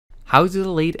how to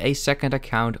delete a second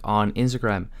account on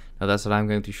Instagram. Now that's what I'm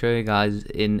going to show you guys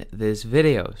in this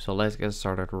video. So let's get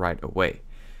started right away.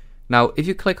 Now, if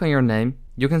you click on your name,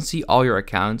 you can see all your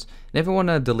accounts. And if I want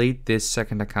to delete this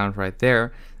second account right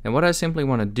there, then what I simply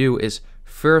want to do is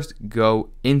first go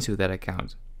into that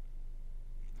account.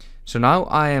 So now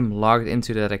I am logged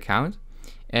into that account,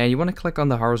 and you want to click on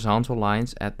the horizontal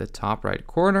lines at the top right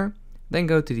corner, then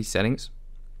go to the settings.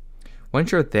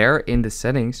 Once you're there in the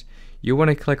settings, you want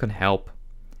to click on help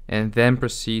and then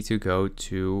proceed to go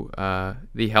to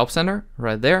the help center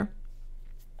right there.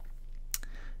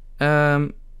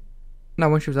 Now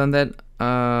once you've done that,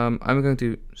 I'm going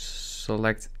to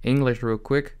select English real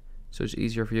quick so it's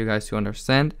easier for you guys to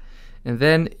understand. And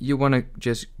then you want to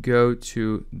just go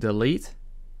to delete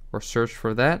or search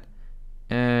for that.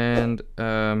 And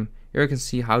here you can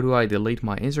see how do I delete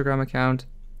my Instagram account.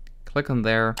 Click on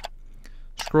there,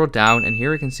 scroll down, and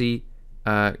here you can see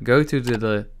go to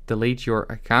the delete your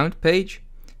account page.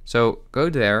 So go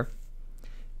there,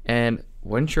 and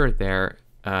once you're there,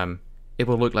 it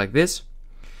will look like this.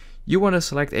 You want to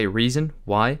select a reason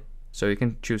why, so you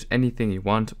can choose anything you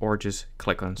want or just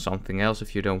click on something else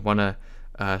if you don't want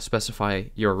to specify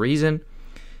your reason.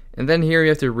 And then here you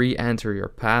have to re-enter your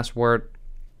password,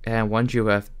 and once you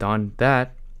have done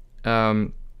that,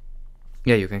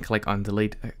 you can click on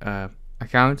delete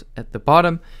account at the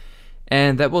bottom,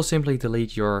 and that will simply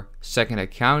delete your second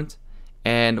account.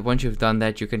 And once you've done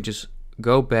that, you can just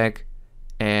go back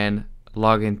and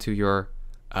log into your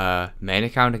main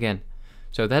account again.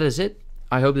 So that is it.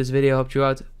 I hope this video helped you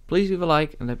out. Please leave a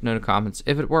like and let me know in the comments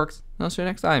if it worked. And I'll see you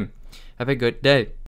next time. Have a good day.